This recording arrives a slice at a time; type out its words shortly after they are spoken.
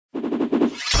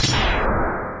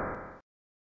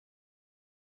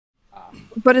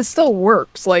But it still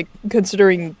works, like,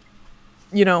 considering,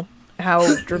 you know,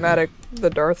 how dramatic the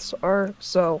Darths are,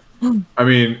 so... I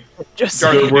mean, just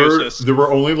there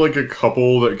were only, like, a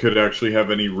couple that could actually have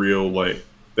any real, like,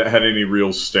 that had any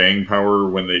real staying power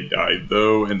when they died,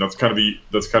 though, and that's kind of a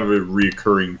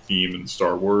reoccurring theme in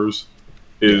Star Wars,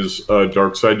 is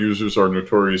dark side users are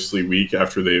notoriously weak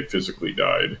after they have physically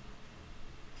died.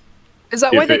 Is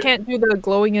that why they can't do the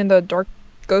glowing in the dark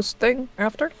ghost thing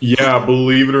after? Yeah,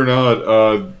 believe it or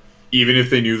not, even if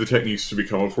they knew the techniques to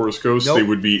become a Force Ghost, they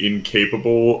would be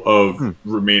incapable of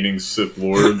remaining Sith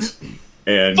Lords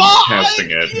and casting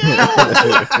it.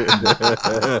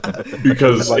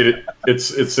 Because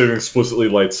it's an explicitly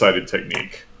light-sided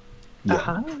technique.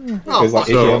 Yeah. Because if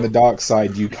you're on the dark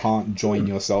side, you can't join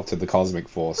yourself to the cosmic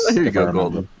force. Here you go,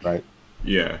 Golden. Right?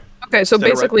 Yeah. Okay, so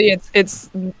basically it's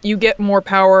you get more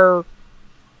power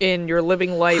in your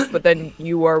living life, but then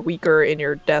you are weaker in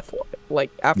your death, like,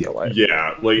 afterlife.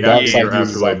 Yeah, like in your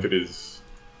afterlife,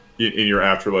 in your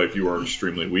afterlife, you are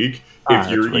extremely weak. If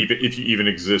you even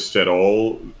exist at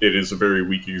all, it is a very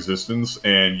weak existence,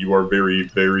 and you are very,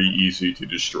 very easy to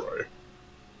destroy.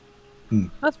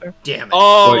 That's fair. Damn it!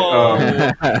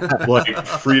 Oh, like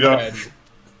Frida.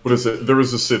 What is it? There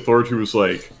was a Sith Lord who was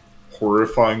like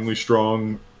horrifyingly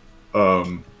strong.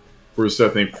 For his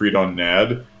death named Freedon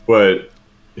Nad, but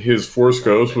his Force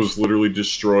Ghost was literally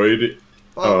destroyed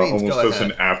almost as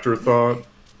an afterthought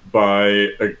by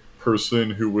a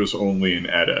person who was only an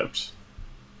adept.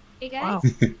 Hey guys.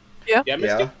 Wow.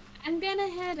 Yeah. I'm gonna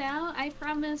head out. I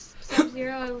promised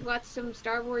Sub-Zero I would watch some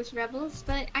Star Wars Rebels,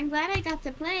 but I'm glad I got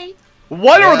to play.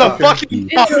 What are the fucking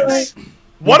odds?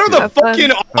 What are the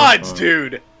fucking odds,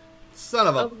 dude? Son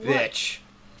of a bitch.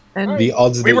 And the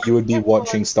odds that you would be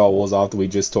watching Star Wars after we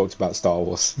just talked about Star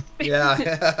Wars. Yeah.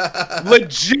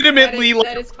 Legitimately,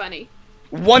 that is funny.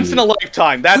 Once in a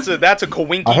lifetime. That's a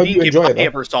coinky I hope you enjoy it, if I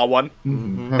ever saw one.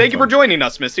 Thank you for joining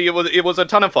us, Misty. It was a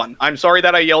ton of fun. I'm sorry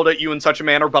that I yelled at you in such a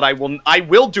manner, but I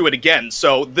will do it again.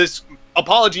 So this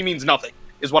apology means nothing,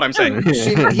 is what I'm saying. He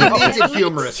means it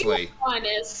humorously.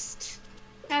 Honest.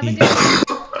 Have a good night.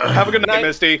 Have a good night,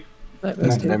 Misty. Night,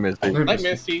 Misty. Night,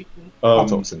 Misty. I'll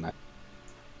talk to that.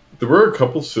 There were a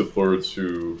couple Sith Lords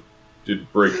who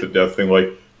did break the death thing. Like,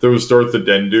 there was Darth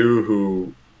Adendu,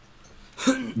 who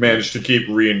managed to keep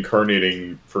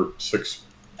reincarnating for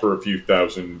a few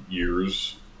thousand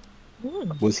years.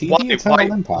 Was he the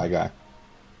Eternal Empire guy?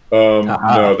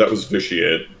 No, that was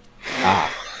Vitiate.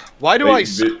 Why do I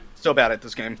so bad at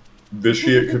this game?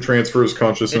 Vitiate could transfer his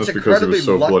consciousness because it was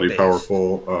so bloody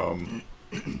powerful.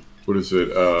 What is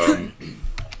it?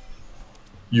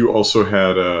 You also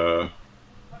had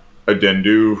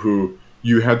Adendu, who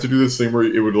you had to do this thing where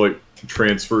it would like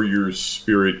transfer your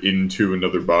spirit into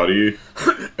another body,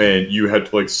 and you had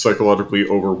to like psychologically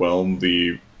overwhelm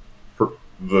the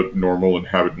normal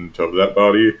inhabitant of that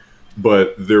body.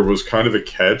 But there was kind of a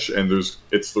catch, and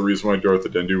it's the reason why Darth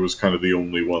Adendu was kind of the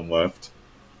only one left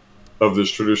of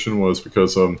this tradition, was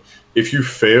because if you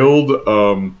failed,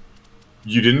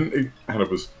 you didn't.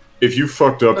 If you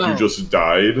fucked up, you just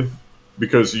died.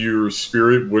 Because your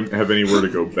spirit wouldn't have anywhere to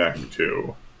go back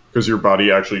to, because your body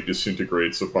actually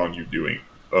disintegrates upon you doing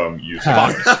using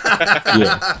it.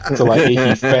 Yeah. So like, if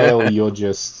you fail, you're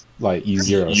just like you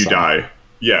zero. You die.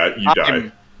 Yeah, you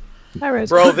die.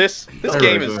 Bro, this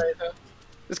game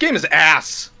is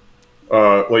ass.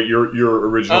 Like your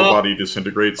original body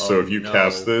disintegrates. So if you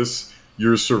cast this,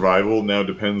 your survival now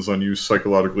depends on you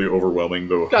psychologically overwhelming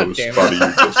the host body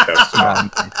you just casted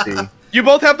on. You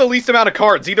both have the least amount of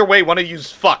cards. Either way, one of you's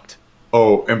fucked.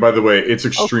 Oh, and by the way, it's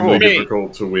extremely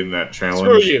difficult to win that challenge.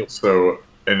 Screw you. So,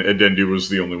 and Adendu was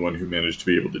the only one who managed to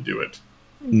be able to do it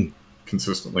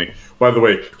consistently. By the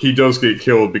way, he does get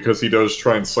killed because he does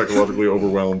try and psychologically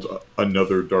overwhelm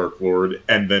another Dark Lord,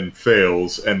 and then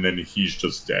fails, and then he's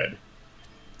just dead.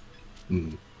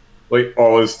 Like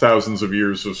all his thousands of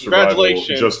years of survival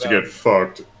just to get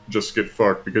fucked,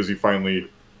 because he finally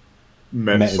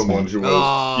met someone who was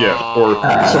or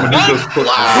someone who just put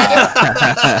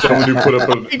up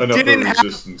enough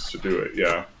resistance to do it.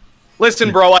 Yeah.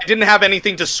 Listen, bro, I didn't have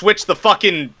anything to switch the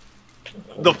fucking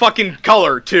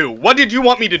color to. What did you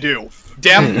want me to do?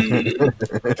 Damn.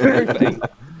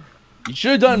 You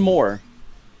should have done more.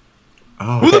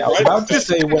 Who the fuck is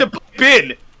this to pipe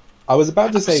in? I was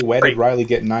about to say, where did Riley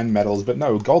get 9 medals? But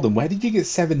no, Golden, where did you get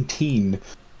 17?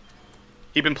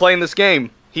 He been playing this game.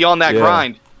 He on that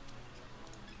grind.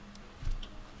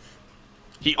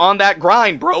 He on that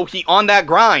grind, bro. He on that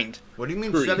grind. What do you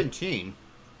mean 17?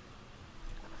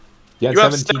 You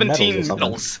have 17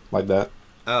 medals. Like that.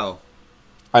 Oh.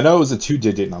 I know it was a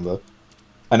 2-digit number.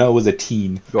 I know it was a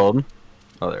teen. Golden?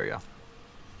 Oh, there you go.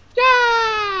 Yeah!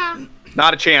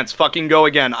 Not a chance. Fucking go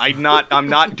again. I'm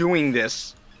not doing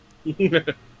this.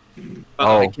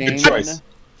 Oh, good choice.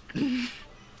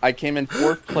 I came in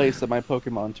 4th place at my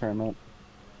Pokemon tournament.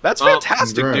 That's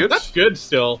fantastic, congrats. dude. That's good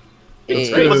still.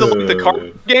 Hey. Was it like the card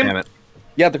game? Damn it.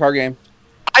 Yeah, the card game.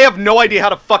 I have no idea how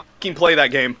to fucking play that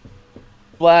game.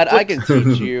 Vlad, I can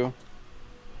teach you.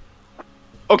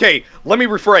 Okay, let me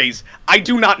rephrase. I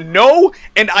do not know,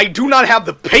 and I do not have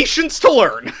the patience to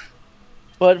learn.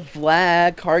 But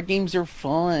Vlad, card games are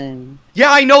fun.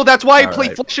 Yeah, I know. That's why I play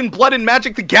Alright. Flesh and Blood and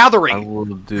Magic the I Gathering. will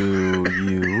do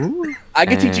you. I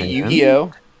can teach you and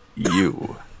Yu-Gi-Oh!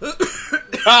 You.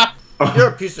 You're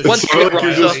a piece of What's shit, Sounded like you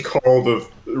Riley. just called a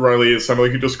Riley. It sounded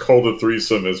like you just called a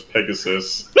threesome as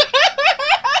Pegasus.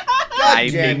 I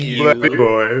damn make you. Blacky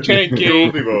boy, Janky.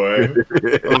 Goldie boy.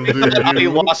 I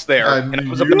lost there, And and I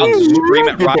was you- about to scream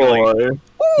at Riley.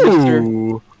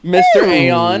 Mr.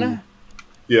 Aeon,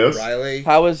 Yes. Riley.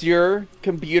 how is your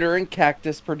computer and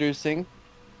cactus producing?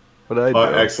 What did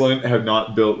I do? Excellent. Have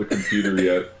not built the computer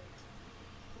yet.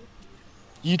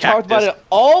 You talked about Cactus. it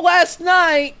all last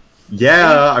night.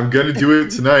 Yeah, I'm gonna do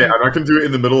it tonight. I'm not gonna do it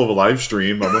in the middle of a live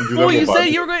stream. I'm gonna do that. Well, you while said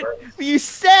I'm- you were going. You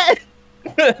said.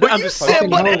 But you said, Fucking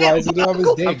but, hell, why is it on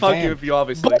his dick? I'm fucking Damn. with you,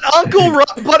 obviously.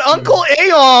 but Uncle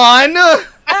Aeon.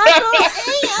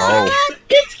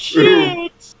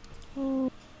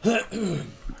 Oh.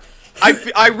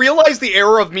 I realized the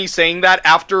error of me saying that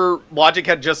after Logic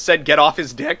had just said get off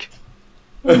his dick.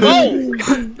 I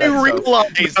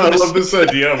realized I this. love this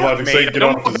idea of Logic Mate, saying I get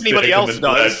don't off know his if anybody dick and else then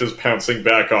Vlad does. just pouncing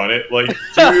back on it. Like,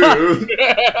 dude.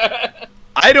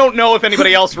 I don't know if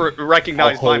anybody else I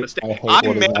recognized my mistake. hate I'm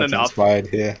what is man enough. inspired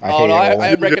here. I Oh, hate no, it all. I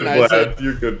You're good, recognize Vlad. it.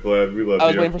 You're good, Vlad. We love I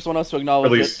was you. waiting for someone else to At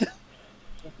acknowledge least. it.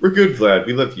 We're good, Vlad.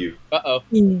 We love you. Uh-oh.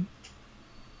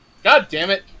 God damn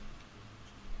it.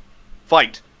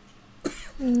 Fight.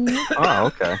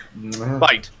 Oh, okay.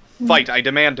 Fight. Fight. I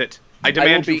demand it. I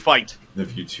demand will you be- fight.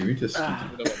 Love you too. Just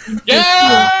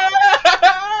Yeah!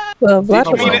 Well, Vlad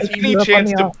Did was you like, need any up on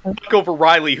chance the to offense. fuck over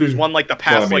Riley, who's won like the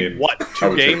past, Well, I mean, like, what, I 2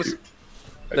 would take games? you.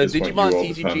 I The just want you Digimon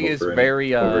all the time TCG is over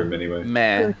very, over him anyway.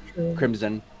 meh. True.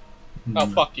 Crimson. Oh,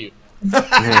 fuck you.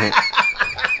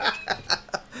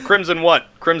 Crimson what?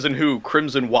 Crimson who?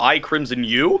 Crimson Y? Crimson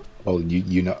U? Oh,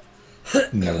 you know.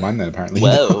 Never mind that. Apparently.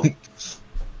 Whoa.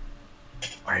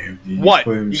 I am the What?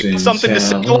 You Crimson got something to say,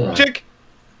 Samurai. Logic?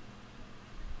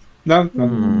 No.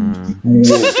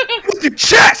 Your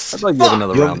chest! I thought you had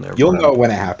another round there. You'll but- know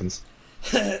when it happens.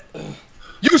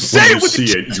 You say you it with see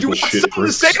your it, chest! you You will want shit someone to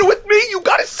bricks. say it with me? You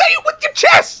gotta say it with your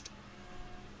chest!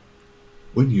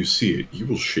 When you see it, you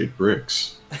will shit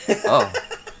bricks. Oh.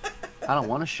 I don't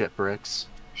want to shit bricks.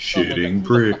 Shitting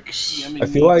bricks. I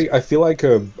feel like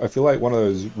one of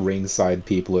those ringside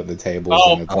people at the tables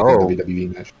Oh. in a fucking Oh.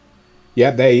 WWE match.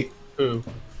 Yeah, they. Who?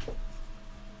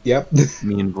 Yep.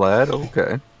 Me and Vlad?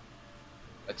 Okay.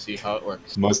 Let's see how it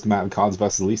works. Most amount of cards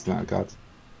versus least amount of cards.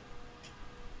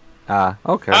 Ah,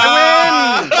 okay.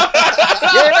 Yeah!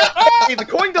 Hey, the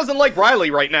coin doesn't like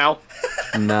Riley right now.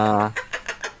 Nah.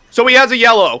 So he has a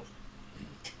yellow.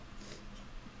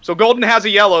 So Golden has a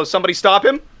yellow. Somebody stop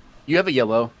him. You have a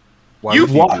yellow. Why You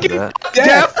would you fucking do that?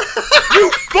 Deaf!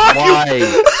 You fuck you Why?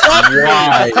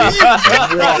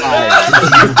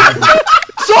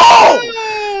 soul!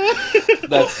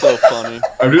 That's so funny.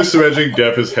 I'm just imagining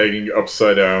Def is hanging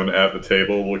upside down at the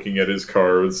table, looking at his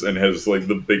cards, and has like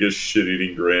the biggest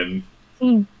shit-eating grin.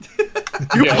 You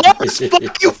punks!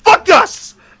 Fuck you! Fucked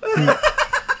us!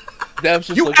 Dev's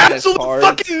just You looking at his absolute cards.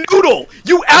 fucking noodle!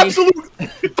 You absolute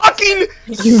fucking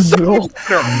You know.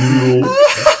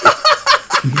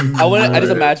 I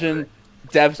just imagine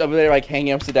Dev's over there like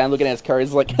hanging upside down looking at his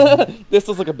cards like this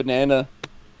looks like a banana.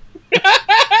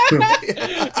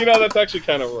 You know, that's actually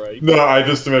kind of right. No, I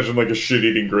just imagine like a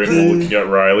shit-eating grin while looking at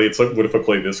Riley. It's like, what if I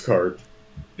play this card?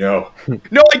 No.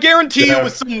 No, I guarantee you it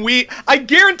was some I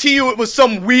guarantee you it was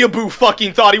some weeaboo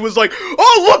fucking thought. He was like,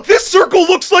 oh look, this circle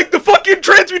looks like the fucking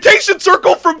transmutation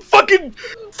circle from fucking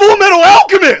Full Metal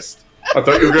Alchemist! I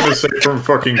thought you were gonna say from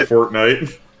fucking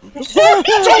Fortnite.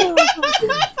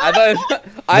 I thought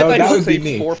that he was would be saying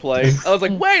me. foreplay. I was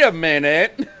like, wait a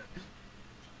minute.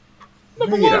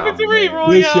 Number 153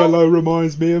 rolling This out. yellow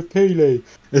reminds me of Peely.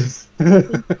 This reminds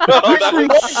me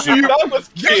That was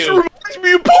This cute. reminds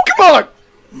me of Pokemon!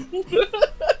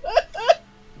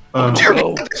 Um, Dear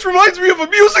God, this reminds me of a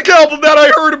music album that I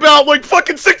heard about like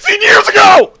fucking 16 years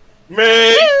ago!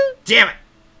 Man. Damn it!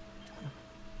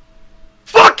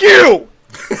 Fuck you!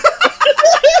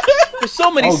 There's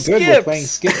so many Oh, good. We're playing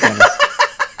skips. skip on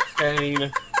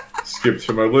Pain. skip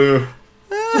to my loo.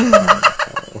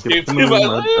 Skip to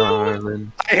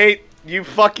my I hate you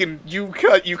fucking you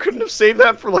couldn't have saved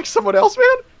that for like someone else,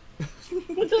 man?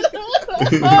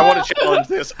 I want to challenge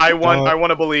this. I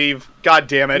want to believe. God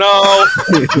damn it. No.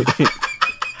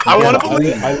 I want to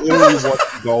believe. I literally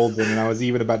watched Golden, and I was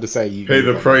even about to say you. Pay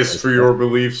the price for your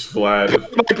beliefs, Vlad.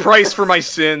 My price for my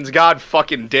sins. God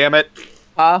fucking damn it.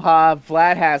 Haha,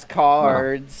 Vlad has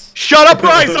cards. Shut up,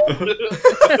 Rise!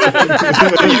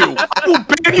 I will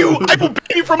ban you! I will ban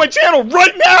you from my channel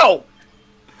right now!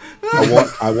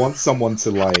 I want someone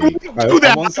to like.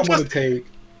 I want someone to take.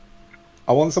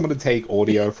 I want someone to take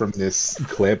audio from this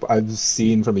clip I've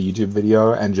seen from a YouTube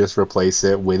video and just replace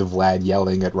it with Vlad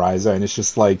yelling at Ryza, and it's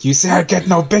just like, "You say I get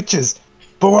no bitches,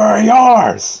 but where are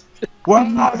yours? Where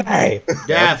are they?"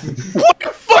 Death. What the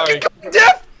fucking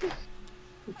death?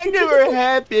 I never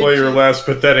had bitches. Play your last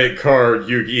pathetic card,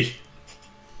 Yugi.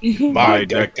 My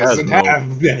deck doesn't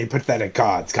have any pathetic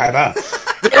cards, kinda.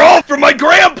 They're all from my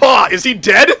grandpa! Is he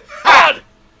dead?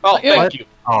 Oh, thank you.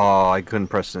 Oh, I couldn't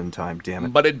press it in time, damn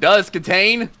it. But it does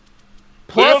contain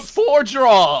 +4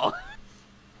 draw.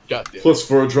 God damn. Plus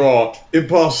 4 draw.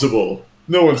 Impossible.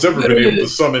 No one's ever been able to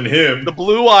summon him. The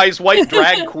blue eyes white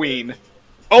drag queen.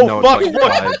 Oh No, fuck, it's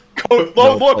like look!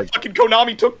 No, Look, like- fucking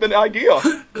Konami took the idea.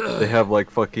 They have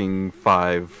like fucking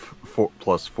 4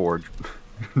 plus 4.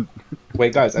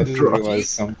 Wait, guys, I just realized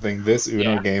something. This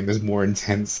Uno game is more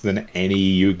intense than any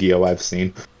Yu-Gi-Oh I've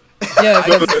seen. Yeah,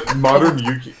 because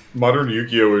Modern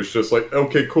Yu-Gi-Oh is just like,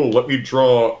 okay, cool, let me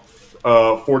draw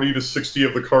 40 to 60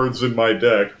 of the cards in my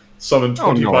deck, summon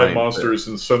 25 monsters,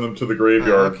 and send them to the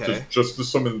graveyard just to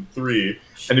summon 3.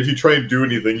 And if you try and do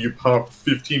anything, you pop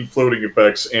 15 floating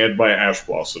effects and my Ash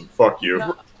Blossom. Fuck you.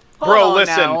 No. Bro,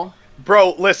 listen.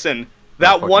 Bro, listen.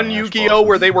 That one Yu-Gi-Oh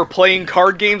where they were playing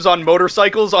card games on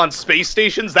motorcycles on space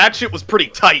stations, that shit was pretty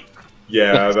tight.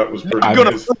 Yeah, that was pretty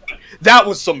nice. That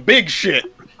was some big shit.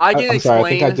 I can I'm explain. sorry, I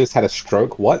think I just had a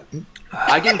stroke. What?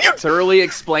 I can thoroughly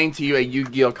explain to you a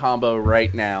Yu-Gi-Oh combo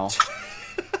right now.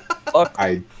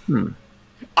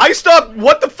 I stopped.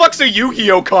 What the fuck's a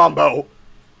Yu-Gi-Oh combo?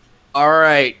 All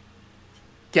right,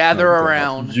 gather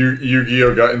around.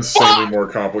 Yu-Gi-Oh got insanely more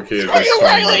complicated as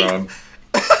time went on.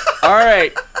 All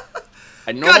right.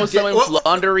 I normal God summon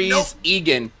Flaunderies,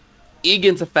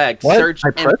 Egan's effect, What? search I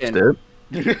pressed engine.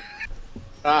 it.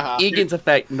 Egan's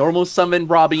effect, normal summon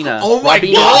Robina. Oh my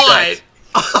Robina god! effect.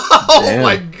 Oh Damn.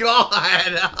 my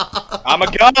god! I'm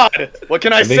a god. What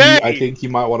can I say? I think you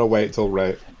might want to wait till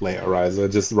later, Ryza.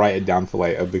 Just write it down for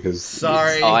later because.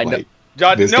 Sorry. Oh, I know.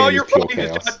 This no, game is you're pure fine.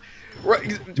 chaos. Riley,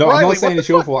 No, I'm what not saying the it's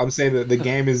your fuck? fault. I'm saying that the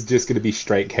game is just going to be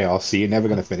straight chaos, so you're never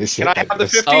going to finish it. Can I have the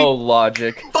 50? Oh,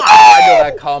 logic. I know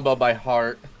that combo by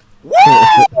heart. Woo!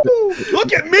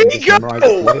 Look at me Just memorize it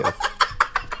go! for later.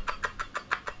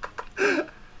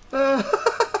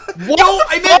 No,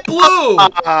 I meant blue!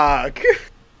 Fuck.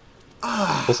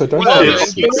 Also, don't Well,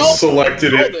 forget- It's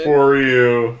selected it for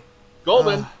you.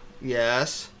 Golden,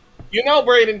 Yes. you know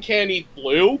Brayden can't eat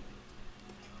blue.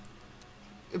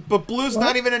 But blue's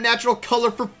not even a natural color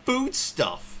for food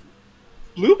stuff.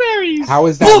 Blueberries. How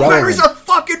is that Blueberries relevant? are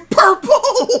fucking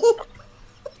purple!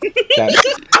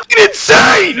 That- Fucking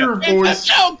insane!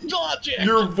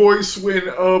 Your voice went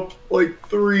up like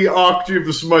 3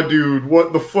 octaves, my dude.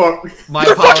 What the fuck? My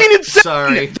You're apologies. fucking insane!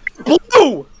 Sorry.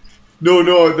 Blue! No,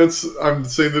 I'm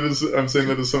saying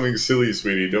that is something silly,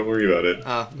 sweetie. Don't worry about it.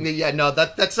 Yeah, no,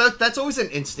 that's always an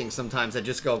instinct sometimes. I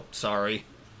just go, sorry.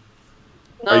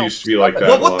 I used to be like that.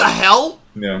 What a lot. the hell?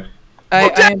 Yeah. I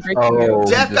am breaking you. Oh,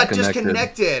 Death got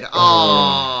disconnected.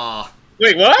 Aww.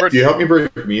 Wait, what? Do you help me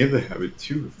break me in the habit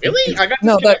too? Really? I got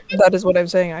No, disconnected? that is what I'm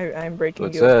saying. I'm breaking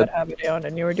What's you with that? that habit down,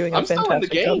 and you were doing a I'm still in the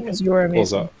fantastic job game. because you were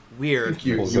amazing. Also, Weird.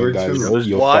 also guys, too.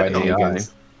 you're What? fighting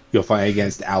against. You're fighting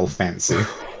against Al Fancy.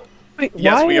 Wait,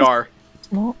 Yes, why we is are.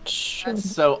 it not showing? That's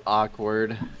so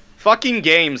awkward. Fucking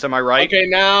games, am I right? Okay,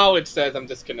 now it says I'm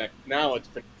disconnected. Now it's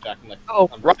acting like. Oh.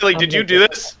 I'm Riley, did you do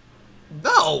this?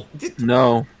 No.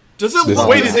 No. Does it This look? is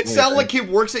Wait, does it not sound weird. like he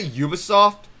works at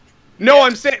Ubisoft? No,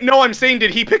 I'm saying did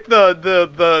he pick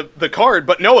the card?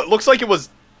 But no, it looks like it was.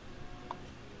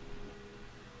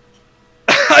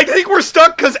 I think we're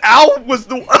stuck because Al was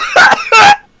the.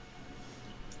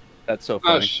 That's so Oh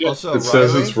funny. shit. Also, It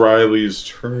says Riley? it's Riley's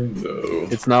turn though.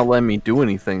 It's not letting me do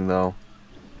anything, though.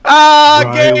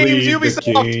 Games,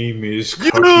 Ubisoft. game is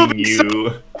cucking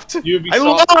you. I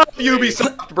love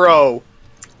Ubisoft, bro.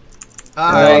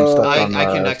 I'm stuck I on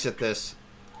can that. exit this,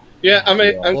 Yeah, I'm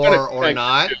gonna. or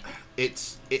not.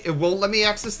 It won't let me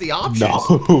access the options. No.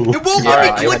 It won't let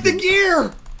Alright, me click the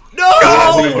gear. No.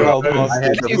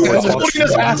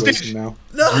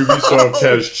 Ubisoft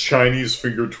has Chinese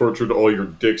finger tortured all your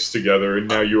dicks together, and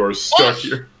now you are stuck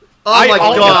here. Oh my I-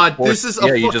 god, this is a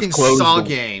Yeah, you just fucking closed Saw the-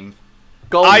 game.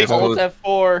 Golden I- Alt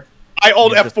F4. I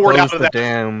alt You just F4'd out closed of the that.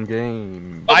 damn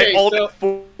game. I Okay, alt so-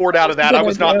 F4'd out of that. I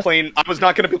was not idea. playing. I was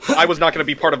not gonna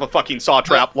be part of a fucking saw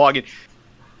trap login.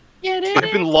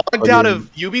 I've been logged out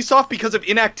of Ubisoft because of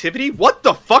inactivity? What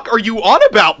the fuck are you on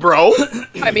about, bro?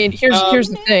 I mean, here's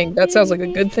the thing. That sounds like a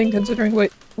good thing considering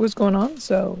what was going on.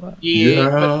 So Yeah,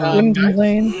 but, wouldn't guys,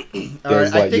 complain.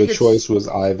 There's I like think your it's- choice was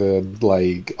either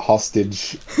like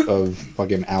hostage of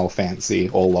fucking Owl Fancy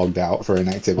or logged out for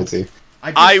inactivity.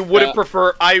 I would have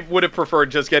preferred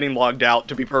just getting logged out.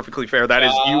 To be perfectly fair, that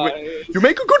is you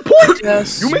make a good point.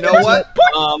 Yes. You make You a know good what?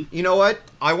 point. You know what?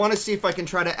 I want to see if I can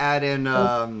try to add in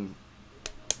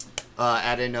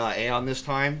Aeon this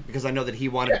time because I know that he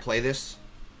wanted to play this.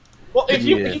 Well, if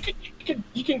you Yeah.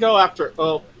 you can go after.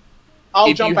 Well, I'll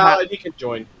If jump you out ha- and you can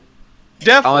join.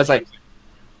 Def, I was like,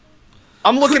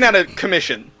 I'm looking at a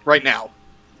commission right now.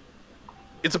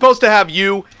 It's supposed to have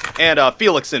you and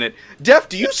Felix in it. Def,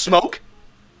 do you smoke?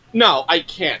 No, I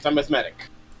can't. I'm asthmatic.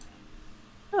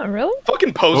 Oh, really?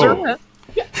 Fucking poser. Oh.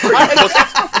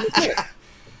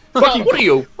 Fucking, what are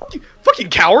you? Fucking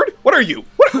coward. What are you?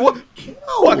 What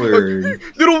Coward.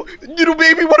 little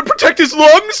baby want to protect his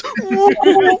lungs? Yeah,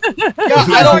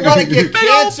 I don't want to get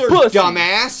cancer,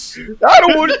 dumbass. I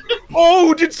don't want.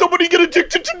 Oh, did somebody get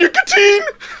addicted to nicotine?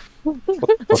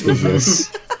 What is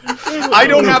this? I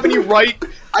don't have any right.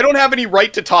 I don't have any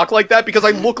right to talk like that because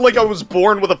I look like I was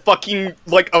born with a fucking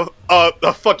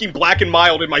a fucking Black and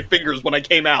Mild in my fingers when I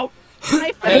came out.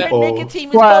 my favorite Oh. nicotine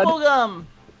was Blood. bubblegum.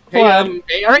 Hey,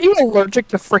 hey, Aren't you allergic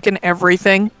to frickin'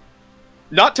 everything?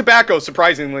 Not tobacco,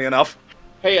 surprisingly enough.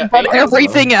 hey, But hey,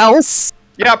 everything else?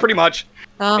 Yeah, pretty much.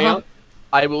 Uh-huh.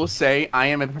 I will say I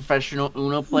am a professional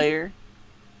Uno player,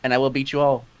 and I will beat you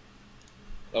all.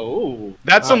 Oh.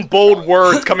 That's some bold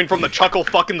words coming from the chuckle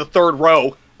fuck in the third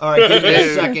row. All right, give me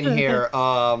a second here.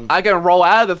 I can roll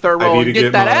out of the third I row need and to get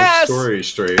get that my ass. story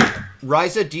straight.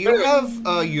 Ryza, do you have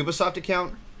a Ubisoft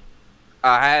account?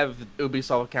 I have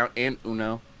Ubisoft account and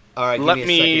Uno. All right, Let give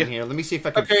me- me a second here. Let me see if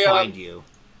I can Okay, find you.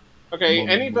 Okay,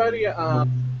 anybody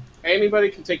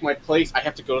can take my place. I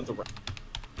have to go to the right.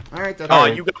 All right, that's Oh,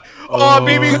 fine. you got. Oh,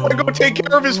 baby, you gotta go take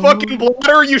care of his fucking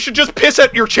bladder. You should just piss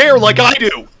at your chair like I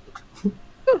do.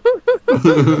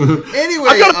 Anyway,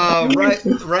 I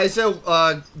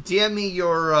Ryza, DM me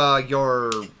your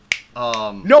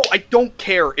No, I don't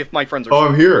care if my friends are. Oh,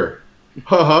 I'm here.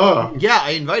 Haha. Yeah,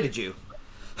 I invited you.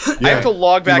 I have to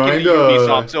log Do you back into mind,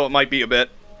 Ubisoft, so it might be a bit.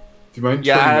 Do you mind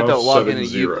Yeah, I turning had to off log into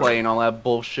 7-0? Uplay and all that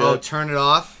bullshit. Oh, turn it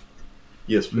off.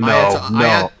 Yes, please.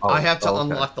 I have to okay.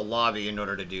 unlock the lobby in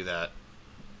order to do that.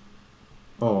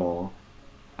 Oh.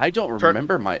 I don't Turn-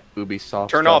 remember my Ubisoft.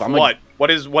 Turn stuff. off I'm what?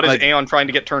 What is like- Aeon trying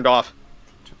to get turned off?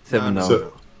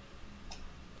 7-0.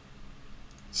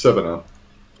 So, 7-0.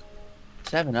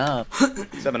 7-Up.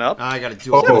 7-Up? I gotta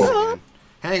do all this again.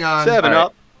 Hang on.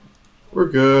 7-Up. We're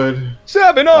good.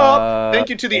 7-Up! Thank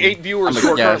you to the 8 viewers I'm who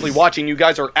are a currently guess. watching. You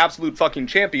guys are absolute fucking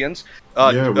champions.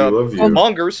 Yeah, we love you.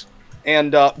 Mongers.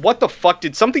 And what the fuck?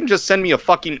 Did something just send me a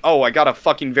fucking... Oh, I gotta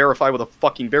fucking verify with a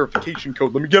fucking verification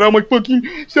code. Let me get out my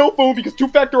fucking cell phone because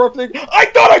two-factor authentication... I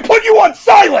thought I put you on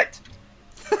silent!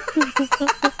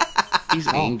 He's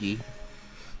angry.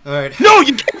 All right. No,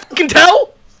 you can't fucking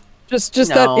tell? Just No.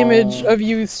 that image of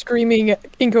you screaming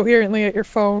incoherently at your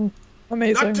phone.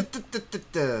 Amazing.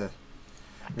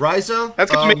 Ryza,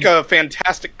 That's gonna make a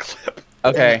fantastic clip.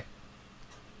 Okay.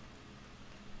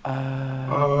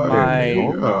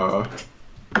 Yeah.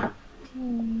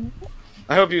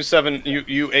 I hope you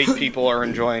 8 people are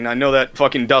enjoying. I know that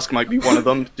fucking Dusk might be one of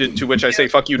them, to which I say,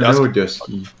 fuck you, Dusk. No,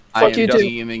 Dusky. I Fuck am you too.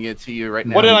 DMing it to you right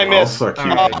now. What did I miss? Fuck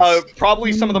you.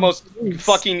 Probably some of the most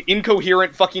fucking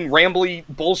incoherent, fucking rambly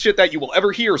bullshit that you will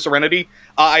ever hear, Serenity.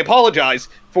 I apologize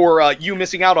for you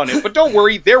missing out on it, but don't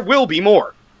worry, there will be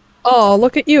more. Oh,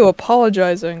 look at you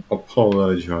apologizing.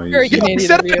 Apologize. Very Yeah, I Canadian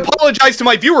said of I you. apologize to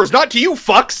my viewers, not to you,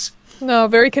 fucks. No,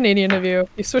 very Canadian of you.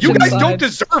 You switch You guys inside. don't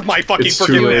deserve my fucking It's too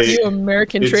forgiveness. late. You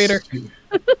American traitor.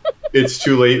 It's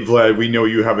too late, Vlad. We know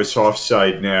you have a soft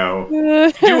side now.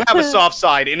 You do have a soft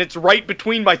side, and it's right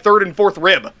between my 3rd and 4th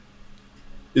rib.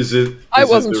 Is it? I is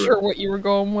it wasn't the- sure what you were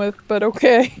going with, but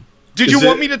okay. Did Is you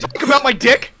want it- me to talk about my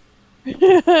dick?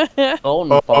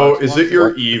 GoldenFox Oh, is it your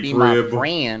wants to Eve be my rib?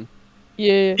 friend.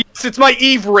 Yeah. Yes, it's my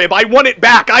Eve rib. I want it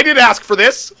back. I didn't ask for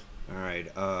this. All right.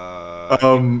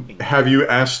 Have you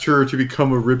asked her to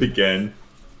become a rib again?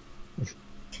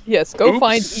 Yes, go Oops.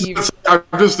 find Eve. I'm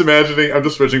just imagining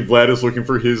Vlad is looking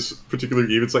for his particular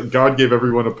Eve. It's like God gave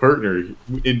everyone a partner.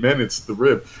 In men, it's the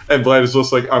rib. And Vlad is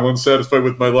just like, I'm unsatisfied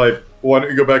with my life. Why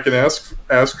don't you go back and ask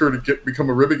her to become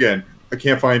a rib again? I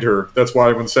can't find her. That's why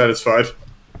I'm unsatisfied.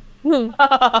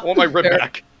 I want my rib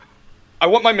back. I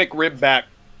want my McRib back.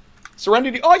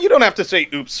 Serenity. Oh, you don't have to say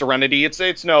 "oops, Serenity."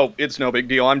 It's no big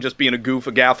deal. I'm just being a goof,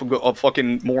 a gaff, a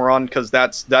fucking moron, because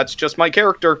that's just my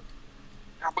character.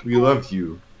 We love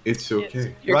you. It's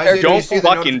okay. Rise, did you Don't see the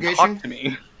fucking notification? talk to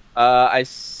me. I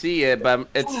see it, but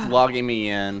it's logging me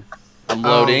in. I'm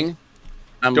loading.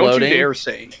 I'm Don't loading. you dare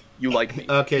say you like me.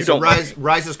 Okay, You so don't like me.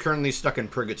 Rise is currently stuck in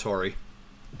purgatory.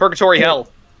 Purgatory hell.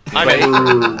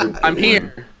 I'm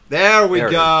here. There we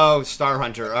go, Star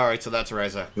Hunter. All right, so that's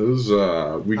Ryza.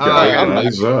 We got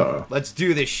Ryza. Let's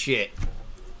do this shit.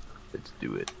 Let's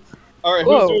do it. All right,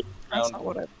 Whoa. who's That's doing not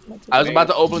what I was about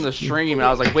to open the stream, and I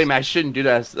was like, wait a minute, I shouldn't do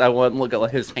that. I wouldn't look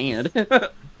at his hand.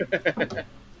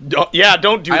 Yeah,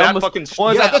 don't do I that almost fucking shit.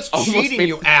 was- Yeah, I that's almost cheating, made-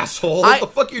 you asshole. What the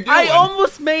fuck you doing? I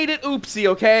almost made it oopsie,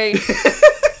 okay?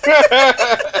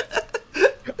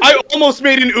 I almost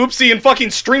made an oopsie and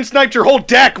fucking stream sniped your whole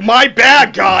deck. My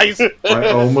bad, guys. I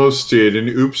almost did an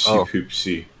oopsie Oh.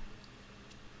 poopsie.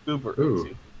 Super.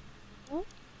 Ooh.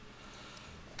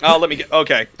 Oh, let me get.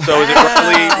 Okay, so is it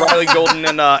Riley, Golden,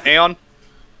 and Aeon?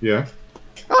 Yeah.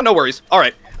 Oh, no worries. All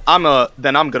right, I'm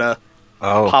gonna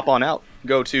Oh. pop on out.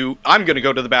 I'm gonna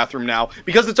go to the bathroom now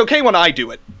because it's okay when I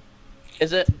do it.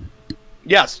 Is it?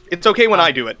 Yes, it's okay when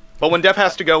I do it, but when Def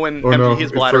has to go and Oh no, empty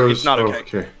his it bladder, froze. it's not Oh,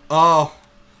 okay. Oh,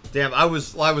 damn! I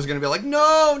was gonna be like,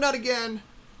 no, not again.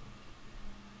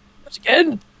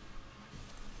 Again.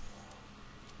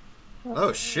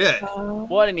 Oh shit!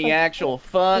 What in the actual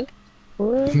fuck?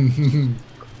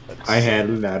 I had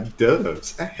a lot of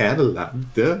doves. I had a lot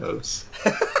of doves.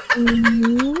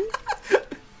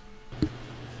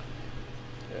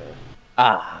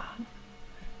 Ah.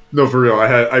 No, for real.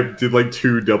 I did like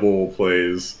 2 double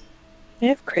plays. I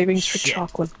have cravings for Shit.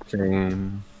 chocolate,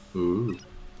 Same. Ooh.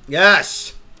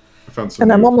 Yes. I found some.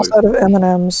 and I'm new almost plays. out of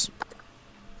M&Ms.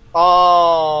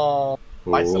 Oh,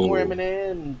 buy some more Oh.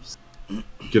 M&Ms.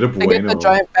 Get a I get bueno. the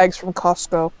giant bags from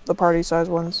Costco, the party size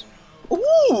ones. Ooh.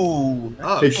 Oh,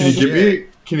 Hey, can you shit. give me?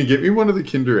 Can you get me one of the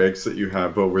Kinder eggs that you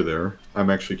have over there? I'm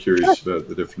actually curious about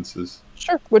the differences.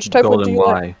 Sure. Which type would Golden you Y.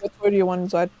 like? What toy do you want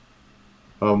inside?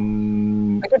 I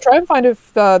I could try and find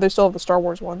if they still have the Star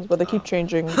Wars ones, but they keep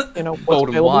changing. You know, what's Golden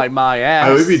available. Y, my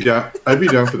ass. would be down. I'd be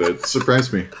down for that.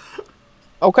 Surprise me.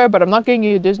 Okay, but I'm not getting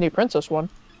you a Disney Princess one.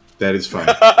 That is fine.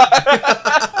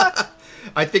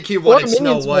 I think he wanted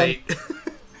Snow Minions White.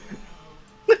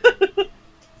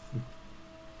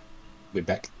 We're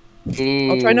back.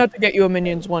 I'll try not to get you a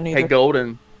Minions one either. Hey,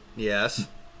 Golden. Yes.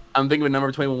 I'm thinking of a number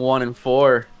between 1 and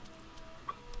 4.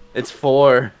 It's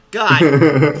 4. God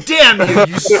damn you,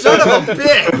 you son of a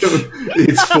bitch!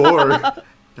 It's 4. I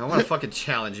want to fucking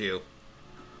challenge you.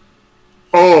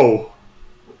 Oh.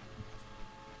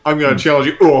 I'm gonna challenge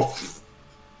you. Oh.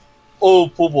 Oh,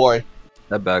 poor boy.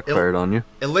 That backfired on you.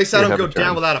 At least I You don't have go a turn.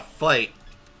 down without a fight.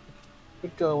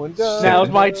 Going down. Now's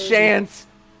my chance.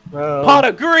 Oh. Pot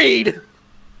agreed.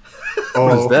 Oh.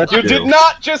 What does that You do? did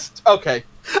not just. Okay.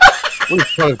 What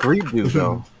does Pot Agreed do,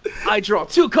 though? I draw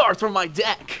 2 cards from my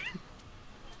deck.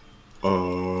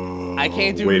 Oh. I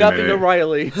can't do wait a nothing to minute.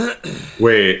 Riley.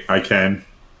 Wait, I can.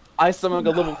 I summon a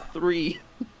level 3.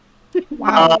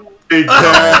 I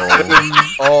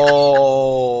can.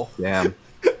 Oh. Damn.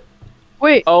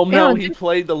 Wait. Oh no, Aeon, he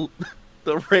played the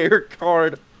rare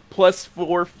card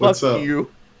 +4. Fuck What's up? you.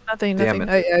 nothing. Damn Nothing.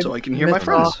 I So I can hear my missed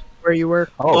friends. off where you were.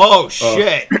 Oh,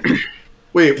 shit!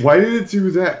 Wait, why did it do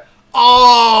that?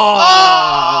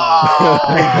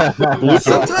 Oh! Blue.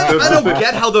 Sometimes I That's don't the thing.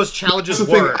 get how those That's challenges the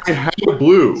thing. work. I had a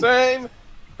blue. Same.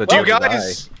 But Do you did I.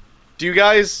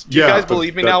 guys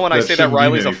believe me now when I say that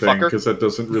Riley's a fucker? Because that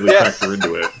doesn't really Yes. factor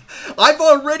into it. I've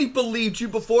already believed you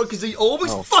before because he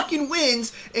always Oh. fucking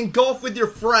wins in golf with your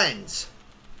friends.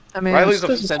 I mean, Riley's it's a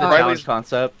just Send a hot. Riley's- challenge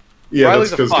concept. Yeah, Riley's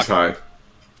that's because a it's high.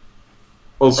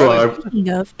 Also, Riley's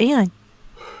Of Aeon.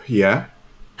 yeah.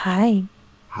 Hi.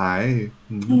 Hi.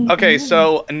 Okay,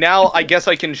 so now I guess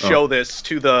I can show this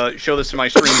to my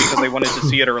stream because they wanted to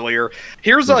see it earlier.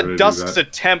 Here's Never did Dusk's that.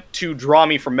 attempt to draw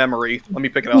me from memory. Let me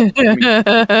pick it up. Let me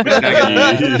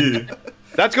snag it.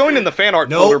 That's going in the fan art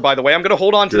Nope. folder, by the way. I'm gonna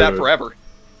hold on to that Good. forever.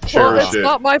 Well, Cherish it's it.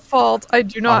 not my fault. I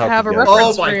do not I'll have a help you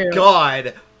reference Oh for my you.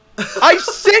 god. I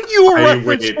sent you a reference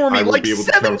wait, for me I will like be able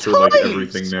to 7 counter times. like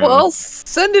everything now. Well,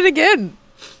 send it again.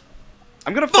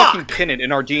 I'm gonna fucking pin it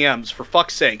in our DMs for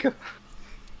fuck's sake.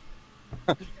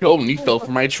 Golden, you fell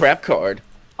for my trap card.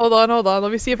 Hold on.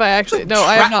 Let me see if I actually. No,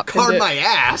 I have not pinned card it. my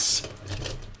ass.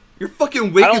 You're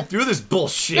fucking waking don't- through this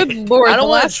bullshit. Good lord, I don't the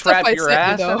wanna last stuff trap I your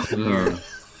sent ass. you, though. Mm.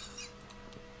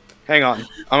 Hang on,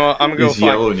 I'm gonna go He's find.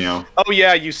 yellow now. Oh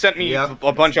yeah, you sent me Yep.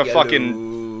 a bunch of fucking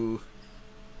Yellow.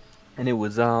 And it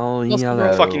was all Must be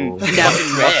yellow. fucking Now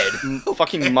it's red.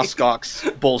 fucking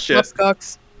muskox bullshit.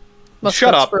 Muskox.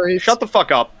 Shut up. furries. Shut the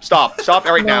fuck up. Stop. Stop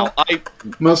right No. now.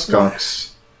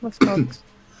 Muskox. Muskox.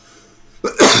 Yeah,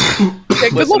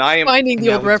 good Listen, luck I am- finding the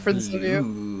Now old it's reference of you.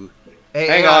 blue. Hey,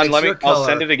 Hang on, it's let me. your I'll color.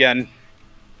 send it again.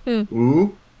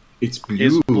 Ooh, it's blue.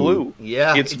 It's blue.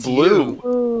 Yeah, It's blue. you.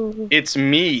 Ooh. It's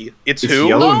me. It's It's who?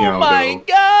 yellow Oh now, my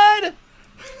though. god!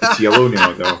 It's yellow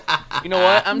now, though. You know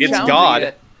what? I'm It's challenging God.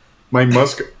 it. My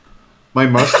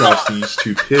Muskox needs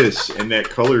to piss, and that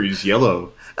color is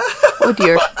yellow. Oh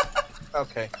dear.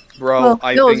 Okay, bro. Well,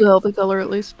 I yellow's think, a healthy color at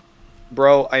least.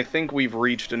 bro. I think we've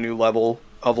reached a new level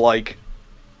of like,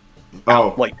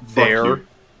 Oh, like fuck there.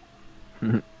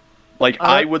 you. Like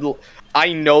I would.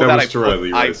 I know That that, was to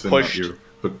Riley, I right? So not pushed. you.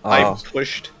 But I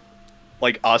pushed,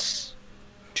 like us,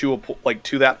 to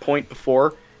to that point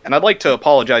before, and I'd like to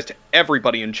apologize to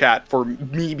everybody in chat for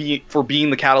being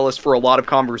the catalyst for a lot of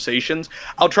conversations.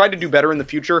 I'll try to do better in the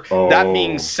future. That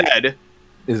being said,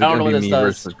 Is it I don't gonna know be what me this does.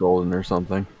 versus Golden or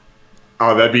something?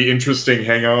 Oh, that'd be interesting.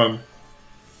 Hang on.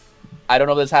 I don't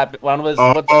know what's happening. I don't know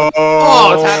what's, Oh,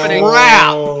 what's happening.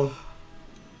 crap!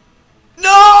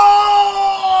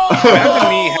 imagine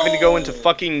me having to go into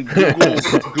fucking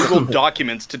Google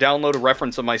Documents to download a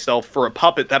reference of myself for a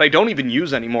puppet that I don't even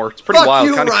use anymore. It's pretty Fuck wild,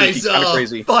 you, kind of creepy, Riza. kind of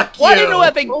crazy. Fuck you. Well, I didn't know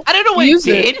what I didn't know what Use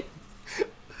he it. did.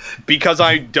 Because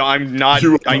I'm not.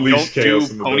 You I unleash don't chaos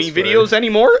do in the pony best way. videos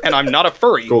anymore, and I'm not a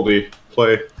furry. Goldie,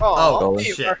 play. Oh, Golden.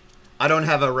 shit. I don't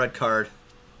have a red card.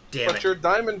 Damn But it. your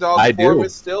diamond dog I form do.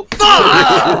 is still.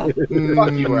 Fuck! Fuck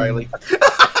you, Riley.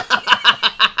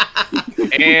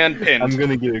 And pin. I'm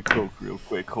gonna get a Coke real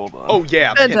quick. Hold on. Oh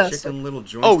yeah, pin it. Fantastic. Chicken little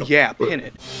joints. Oh the yeah, pin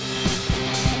it.